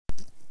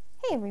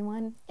Hey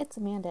everyone, it's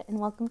Amanda and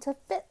welcome to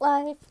Fit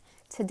Life.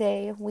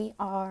 Today we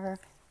are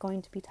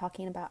going to be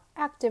talking about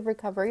active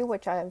recovery,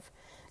 which I've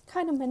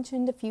kind of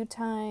mentioned a few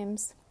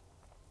times.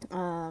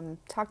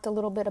 Talked a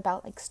little bit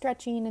about like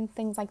stretching and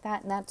things like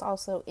that, and that's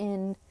also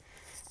in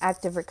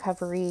active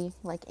recovery,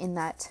 like in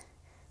that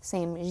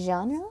same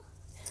genre.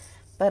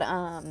 But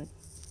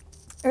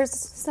there's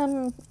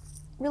some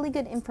really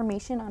good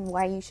information on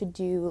why you should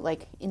do,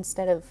 like,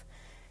 instead of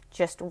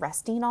just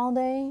resting all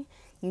day,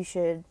 you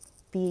should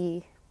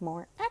be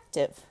more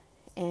active.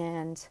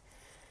 And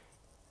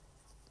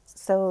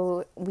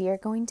so we are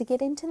going to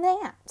get into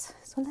that.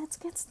 So let's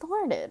get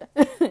started.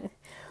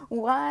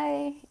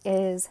 Why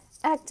is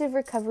active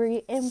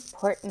recovery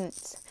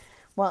important?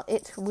 Well,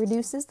 it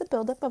reduces the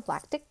buildup of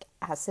lactic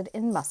acid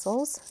in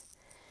muscles.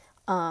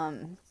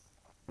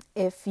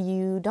 If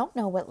you don't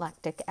know what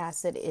lactic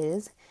acid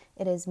is,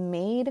 it is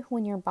made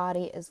when your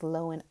body is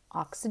low in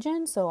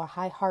oxygen, so a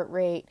high heart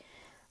rate.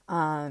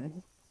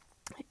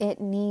 It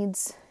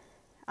needs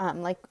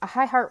like a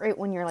high heart rate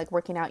when you're like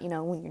working out,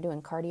 when you're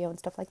doing cardio and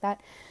stuff like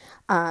that.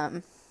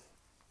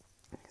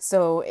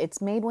 So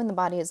it's made when the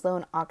body is low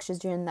in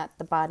oxygen that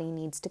the body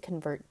needs to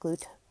convert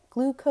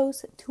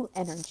glucose to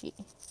energy.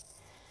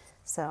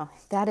 So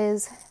that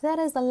is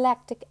the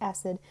lactic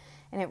acid,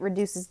 and it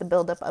reduces the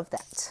buildup of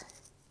that.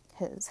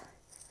 Because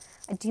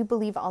I do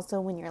believe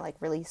also when you're like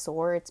really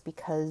sore, it's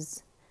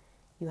because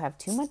you have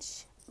too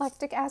much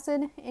lactic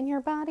acid in your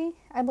body.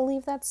 I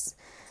believe that's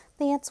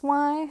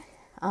why.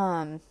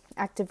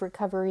 Active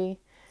recovery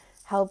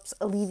helps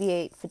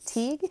alleviate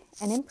fatigue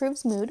and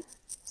improves mood.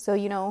 So,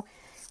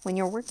 when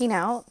you're working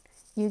out,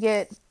 you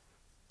get,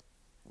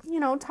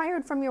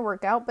 tired from your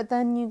workout, but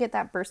then you get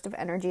that burst of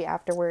energy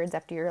afterwards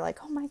after you're like,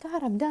 oh my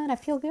God, I'm done. I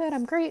feel good.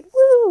 I'm great.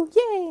 Woo!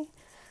 Yay!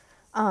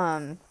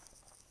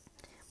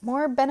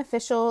 More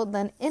beneficial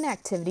than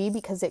inactivity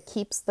because it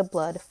keeps the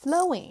blood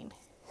flowing.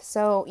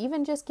 So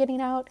even just getting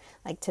out,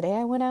 like today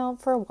I went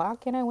out for a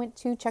walk and I went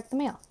to check the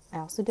mail. I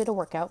also did a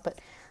workout, but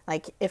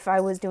like if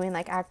I was doing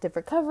like active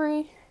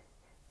recovery,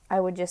 I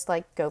would just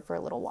like go for a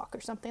little walk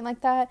or something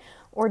like that,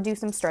 or do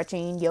some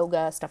stretching,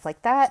 yoga, stuff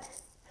like that.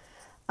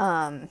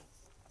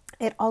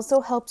 It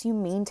also helps you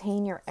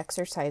maintain your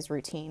exercise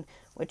routine,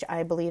 which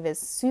I believe is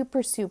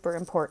super, super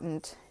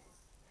important.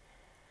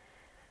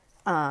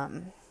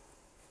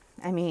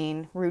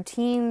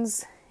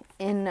 Routines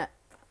in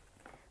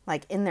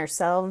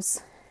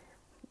themselves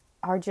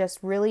are just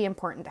really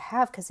important to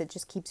have because it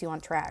just keeps you on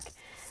track.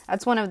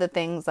 That's one of the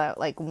things that,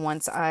 like,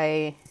 once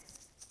I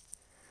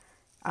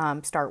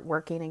start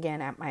working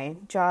again at my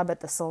job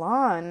at the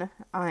salon,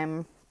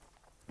 I'm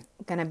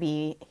gonna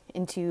be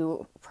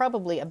into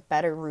probably a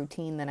better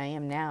routine than I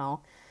am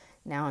now.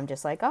 Now I'm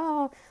just like,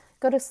 oh,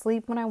 go to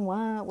sleep when I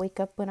want, wake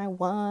up when I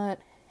want,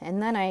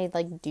 and then I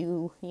like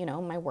do,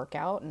 my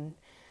workout and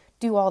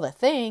do all the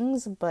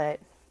things,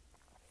 but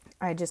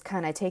I just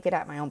kind of take it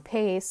at my own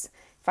pace.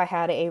 If I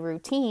had a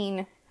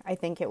routine, I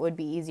think it would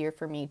be easier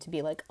for me to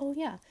be like, oh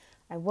yeah,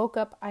 I woke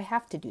up, I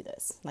have to do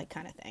this, like,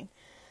 kind of thing.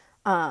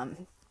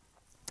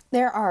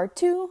 There are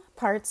two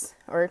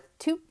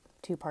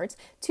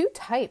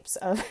types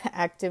of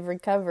active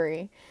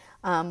recovery.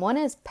 One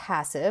is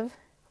passive,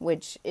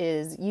 which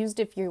is used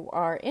if you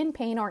are in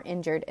pain or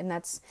injured, and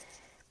that's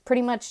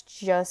pretty much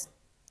just,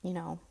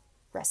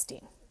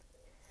 resting.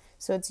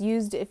 So it's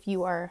used if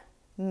you are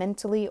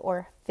mentally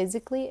or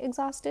physically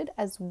exhausted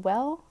as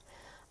well.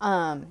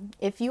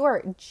 If you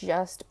are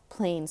just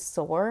plain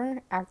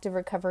sore, active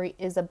recovery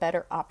is a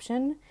better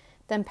option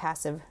than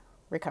passive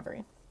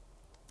recovery.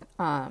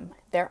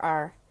 There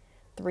are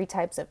 3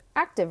 types of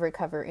active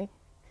recovery.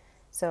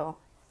 So,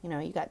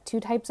 you got 2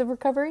 types of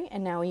recovery,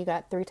 and now you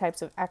got 3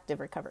 types of active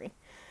recovery.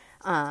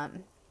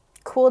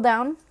 Cool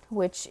down,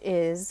 which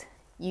is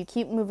you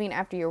keep moving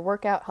after your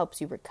workout, helps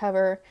you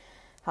recover,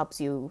 help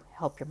your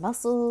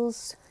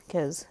muscles,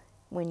 because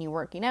when you're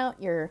working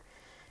out, you're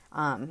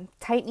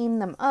tightening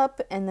them up,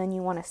 and then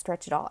you want to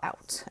stretch it all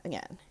out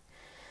again.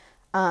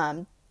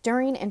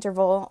 During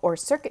interval or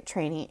circuit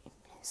training,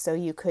 so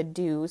you could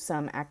do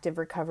some active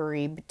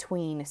recovery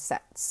between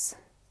sets,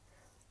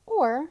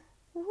 or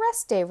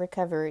rest day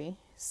recovery.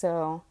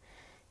 So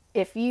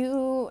if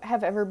you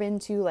have ever been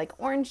to like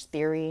Orange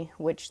Theory,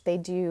 which they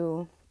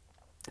do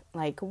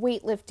like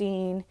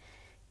weightlifting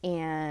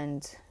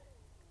and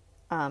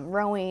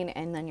rowing,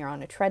 and then you're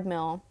on a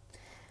treadmill,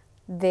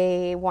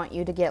 they want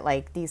you to get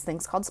like these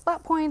things called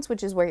splat points,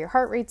 which is where your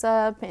heart rate's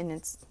up,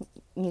 and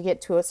you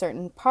get to a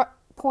certain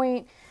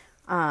point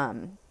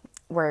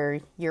where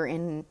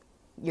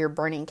you're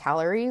burning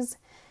calories.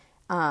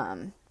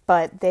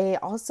 But they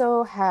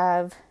also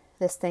have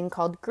this thing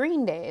called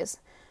green days,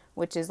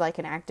 which is like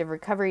an active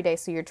recovery day.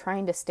 So you're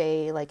trying to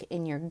stay like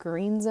in your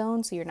green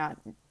zone, so you're not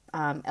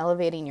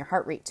elevating your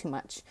heart rate too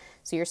much.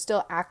 So you're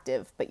still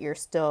active, but you're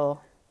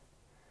still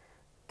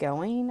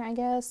going, I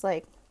guess.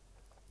 Like,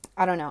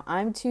 I don't know.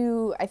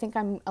 I think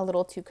I'm a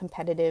little too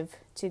competitive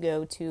to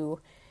go to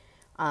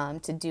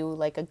do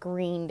like a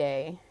green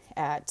day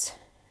at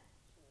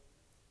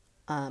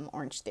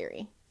Orange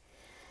Theory.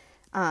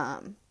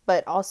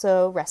 But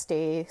also rest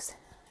days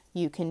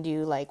You can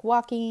do like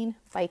walking,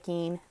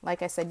 biking,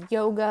 like I said,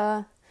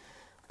 yoga.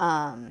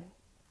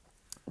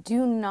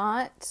 Do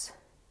not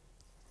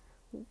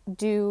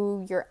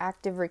do your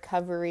active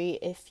recovery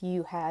if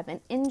you have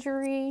an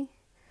injury.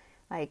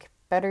 Like,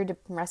 better to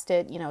rest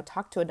it,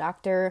 talk to a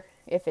doctor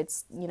if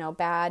it's,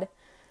 bad.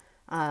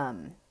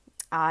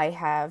 I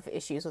have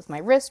issues with my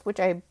wrist, which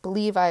I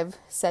believe I've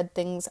said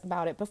things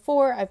about it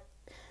before. I've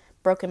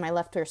broken my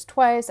left wrist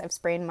twice. I've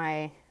sprained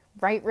my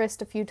right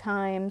wrist a few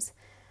times.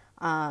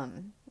 I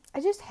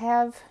just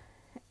have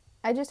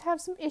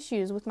some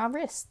issues with my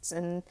wrists,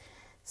 and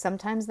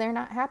sometimes they're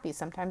not happy.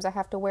 Sometimes I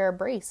have to wear a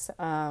brace.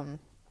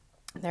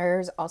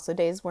 There's also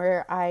days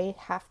where I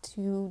have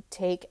to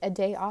take a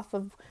day off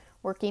of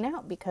working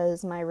out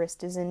because my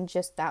wrist is in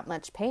just that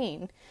much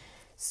pain.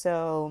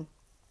 So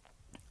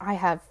I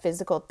have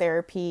physical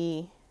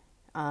therapy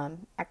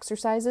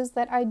exercises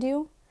that I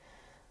do.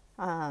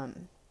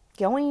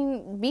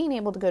 Being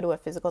able to go to a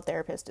physical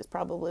therapist is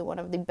probably one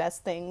of the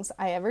best things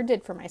I ever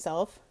did for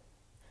myself.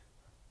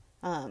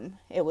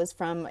 It was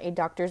from a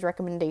doctor's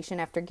recommendation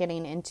after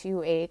getting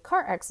into a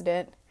car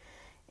accident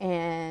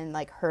and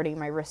like hurting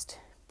my wrist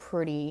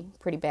pretty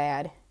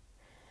bad.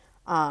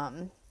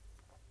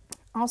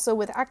 Also,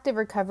 with active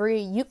recovery,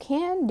 you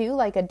can do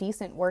like a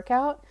decent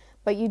workout,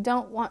 but you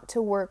don't want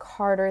to work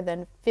harder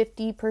than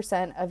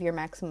 50% of your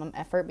maximum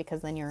effort,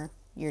 because then you're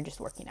just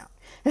working out.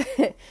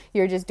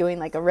 You're just doing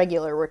like a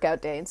regular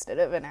workout day instead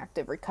of an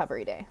active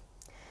recovery day.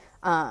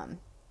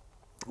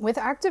 With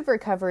active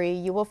recovery,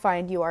 you will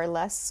find you are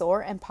less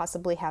sore and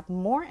possibly have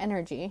more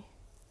energy.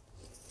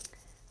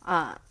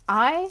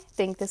 I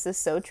think this is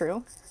so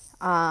true.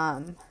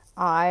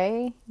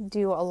 I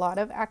do a lot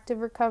of active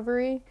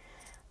recovery.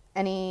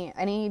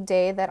 Any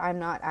day that I'm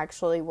not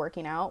actually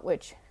working out,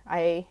 which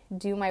I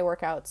do my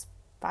workouts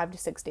 5 to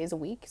 6 days a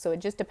week, so it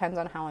just depends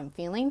on how I'm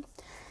feeling.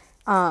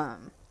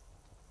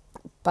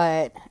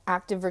 But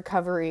active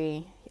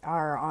recovery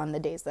are on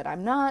the days that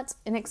I'm not,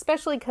 and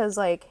especially because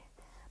like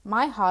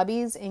my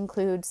hobbies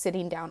include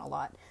sitting down a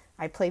lot.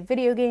 I play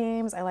video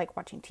games, I like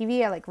watching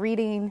TV, I like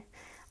reading,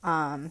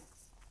 I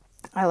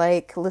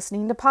like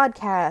listening to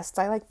podcasts,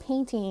 I like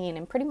painting,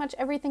 and pretty much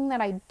everything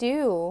that I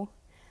do,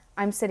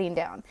 I'm sitting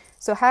down.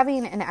 So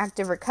having an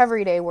active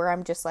recovery day where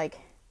I'm just like,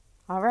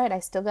 all right, I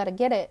still got to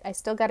get it, I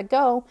still got to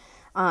go,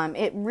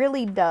 it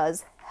really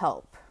does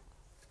help.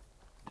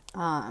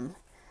 I'm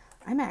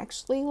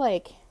actually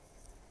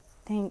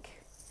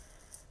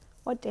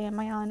what day am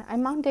I on?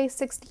 I'm on day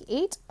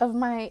 68 of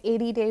my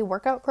 80-day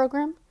workout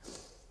program,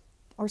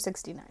 or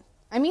 69.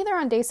 I'm either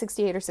on day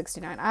 68 or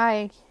 69.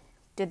 I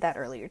did that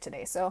earlier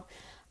today, so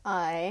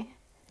I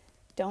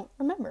don't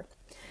remember.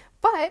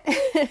 But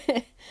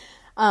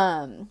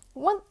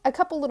a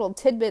couple little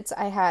tidbits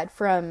I had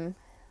from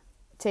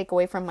take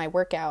away from my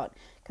workout,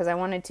 because I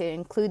wanted to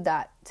include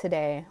that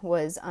today,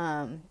 was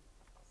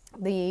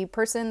the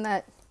person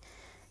that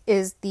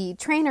is the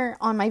trainer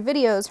on my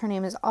videos. Her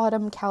name is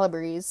Autumn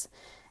Calabrese,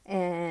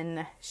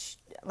 and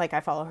I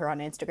follow her on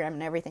Instagram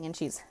and everything, and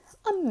she's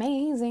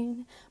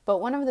amazing.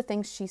 But one of the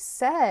things she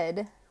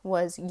said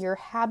was, your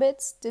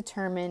habits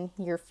determine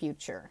your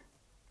future.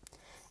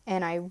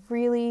 And I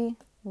really,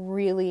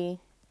 really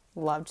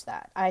loved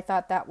that. I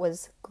thought that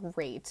was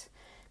great,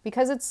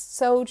 because it's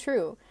so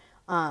true.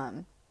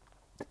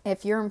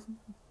 If you're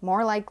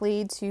more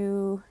likely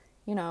to,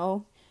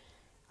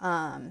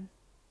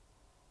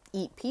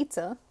 eat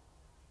pizza,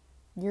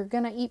 you're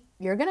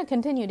gonna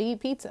continue to eat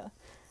pizza.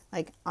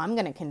 Like, I'm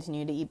gonna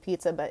continue to eat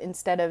pizza, but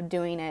instead of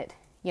doing it,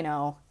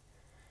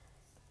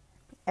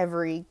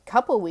 every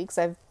couple weeks,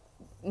 I'm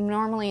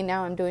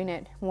doing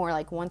it more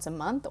like once a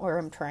month, or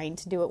I'm trying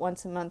to do it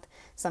once a month.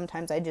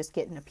 Sometimes I just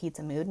get in a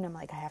pizza mood and I'm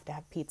like, I have to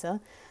have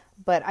pizza,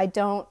 but I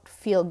don't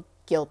feel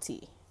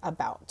guilty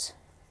about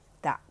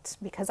that,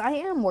 because I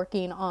am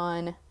working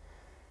on,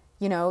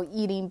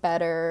 eating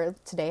better.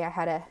 Today I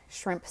had a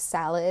shrimp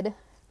salad,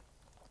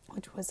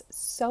 which was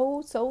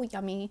so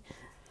yummy.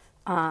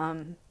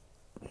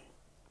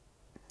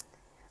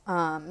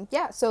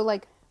 So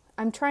like,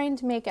 I'm trying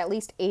to make at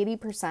least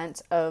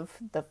 80% of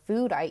the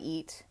food I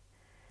eat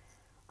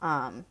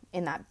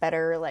in that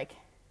better, like,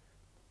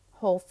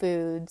 whole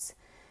foods,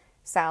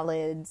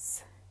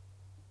 salads,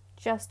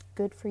 just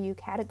good for you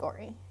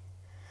category.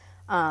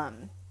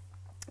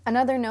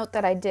 Another note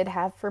that I did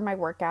have for my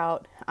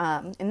workout,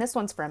 and this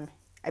one's from,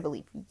 I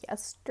believe,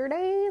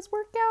 yesterday's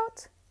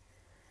workout,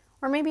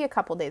 or maybe a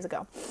couple days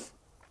ago.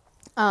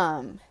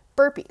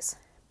 Burpees.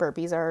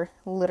 Burpees are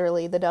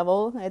literally the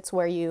devil. It's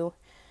where you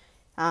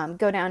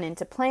go down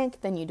into plank,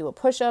 then you do a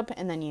push-up,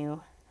 and then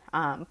you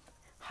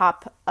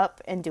hop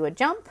up and do a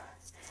jump.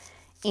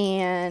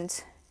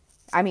 And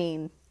I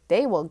mean,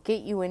 they will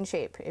get you in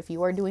shape. If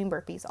you are doing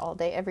burpees all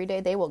day, every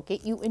day, they will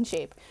get you in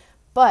shape.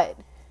 But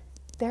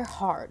they're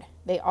hard.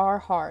 They are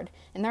hard.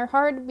 And they're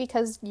hard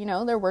because,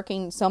 they're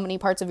working so many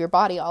parts of your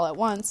body all at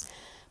once.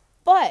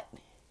 But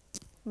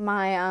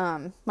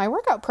my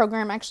workout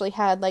program actually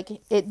had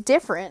it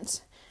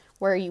different,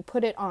 where you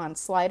put it on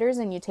sliders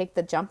and you take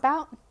the jump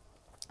out.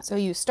 So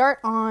you start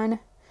on,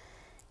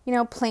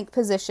 plank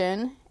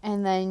position,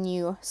 and then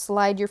you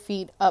slide your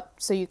feet up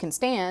so you can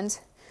stand.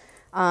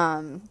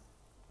 And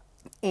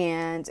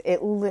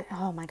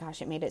oh my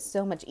gosh, it made it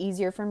so much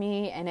easier for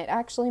me. And it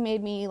actually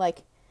made me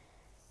like,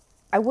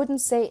 I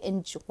wouldn't say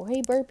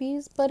enjoy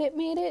burpees, but it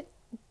made it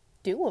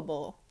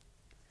doable.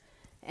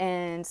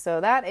 And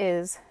so that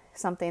is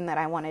something that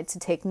I wanted to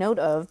take note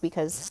of,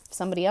 because if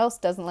somebody else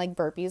doesn't like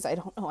burpees, I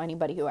don't know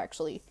anybody who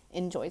actually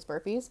enjoys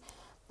burpees.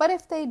 But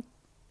if they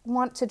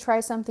want to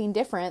try something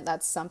different,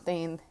 that's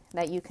something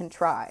that you can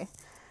try.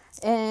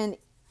 And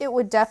it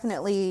would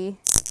definitely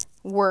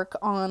work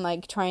on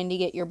like trying to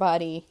get your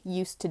body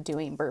used to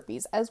doing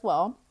burpees as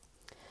well.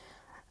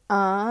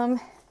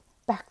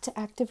 Back to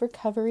active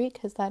recovery,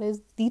 because that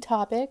is the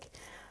topic.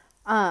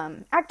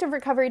 Active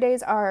recovery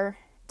days are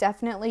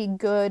definitely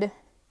good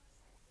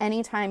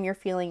anytime you're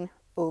feeling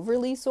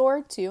overly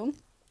sore too.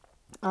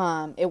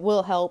 It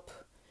will help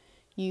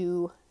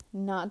you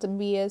not to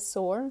be as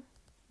sore. I'm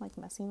like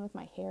messing with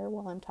my hair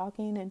while I'm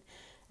talking, and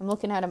I'm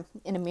looking at him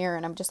in a mirror,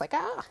 and I'm just like,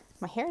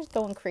 my hair's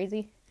going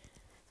crazy.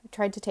 I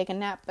tried to take a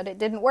nap, but it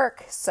didn't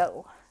work.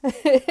 So,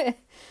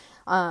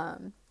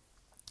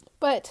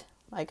 but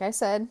like I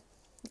said,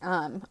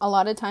 a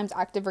lot of times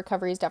active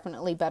recovery is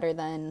definitely better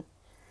than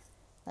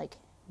like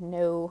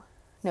no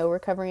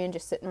recovery and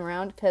just sitting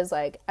around. Because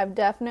like I've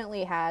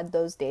definitely had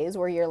those days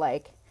where you're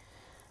like,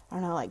 I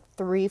don't know, like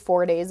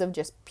 3-4 days of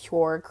just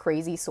pure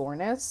crazy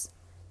soreness.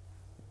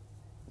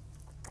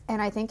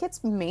 And I think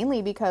it's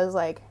mainly because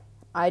like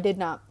I did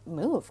not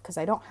move, because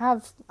I don't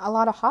have a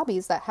lot of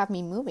hobbies that have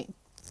me moving.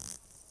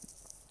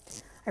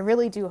 I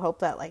really do hope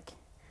that like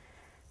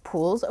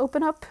pools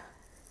open up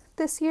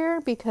this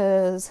year,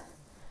 because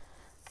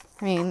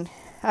I mean,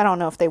 I don't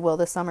know if they will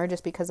this summer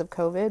just because of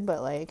COVID,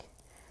 but like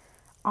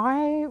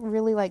I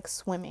really like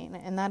swimming,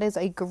 and that is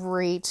a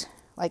great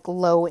like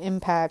low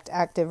impact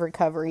active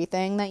recovery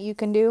thing that you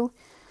can do.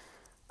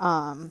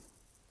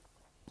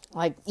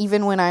 Like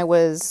even when I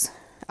was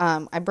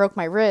I broke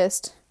my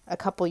wrist a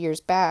couple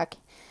years back,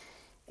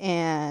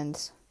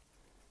 and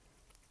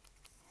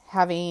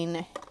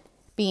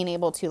being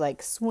able to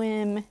like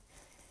swim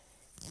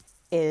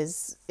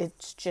it's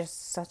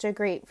just such a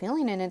great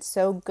feeling, and it's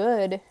so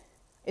good.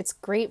 It's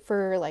great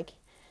for like,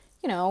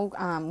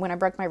 when I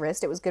broke my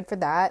wrist, it was good for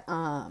that.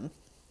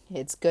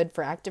 It's good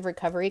for active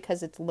recovery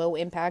because it's low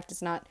impact.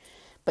 It's not,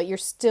 but you're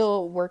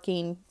still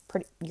working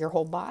your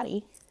whole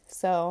body.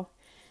 So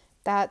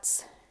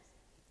that's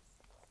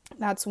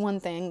one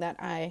thing that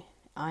I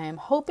am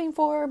hoping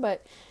for,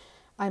 but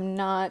I'm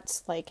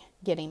not like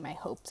getting my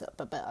hopes up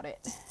about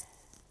it.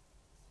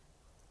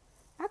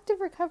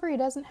 Active recovery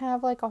doesn't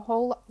have like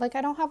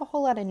I don't have a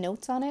whole lot of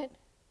notes on it.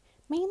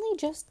 Mainly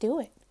just do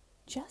it.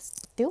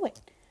 Just do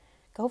it.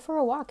 Go for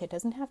a walk. It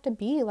doesn't have to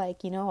be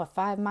like, a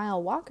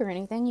 5-mile walk or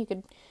anything. You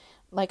could,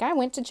 like I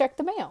went to check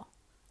the mail.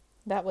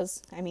 I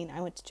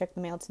went to check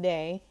the mail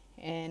today,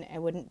 and I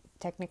wouldn't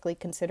technically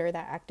consider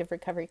that active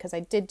recovery because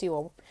I did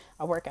do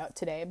a workout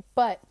today,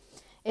 but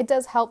it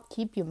does help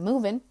keep you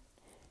moving.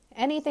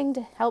 Anything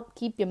to help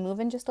keep you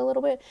moving just a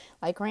little bit.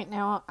 Like right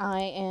now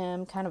I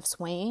am kind of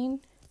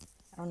swaying.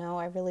 I don't know,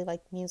 I really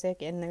like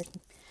music, and there's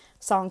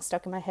songs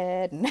stuck in my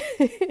head, and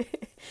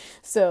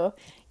so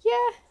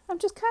yeah, I'm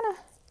just kind of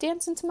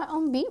dancing to my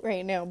own beat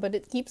right now, but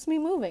it keeps me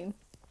moving.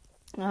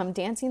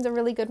 Dancing's a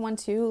really good one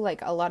too.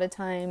 Like a lot of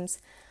times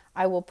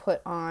I will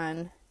put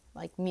on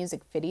like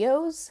music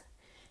videos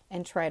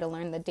and try to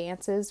learn the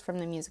dances from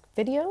the music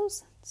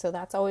videos. So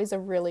that's always a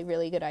really,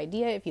 really good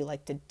idea if you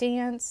like to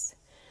dance.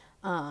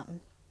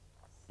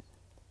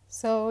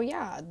 So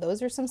yeah,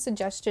 those are some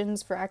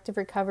suggestions for active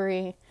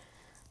recovery.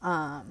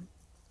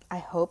 I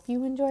hope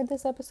you enjoyed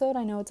this episode.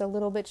 I know it's a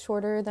little bit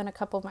shorter than a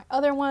couple of my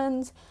other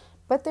ones,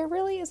 but there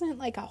really isn't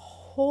like a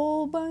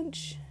whole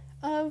bunch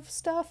of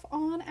stuff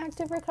on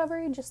active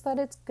recovery, just that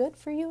it's good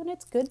for you and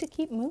it's good to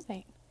keep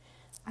moving.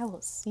 I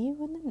will see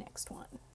you in the next one.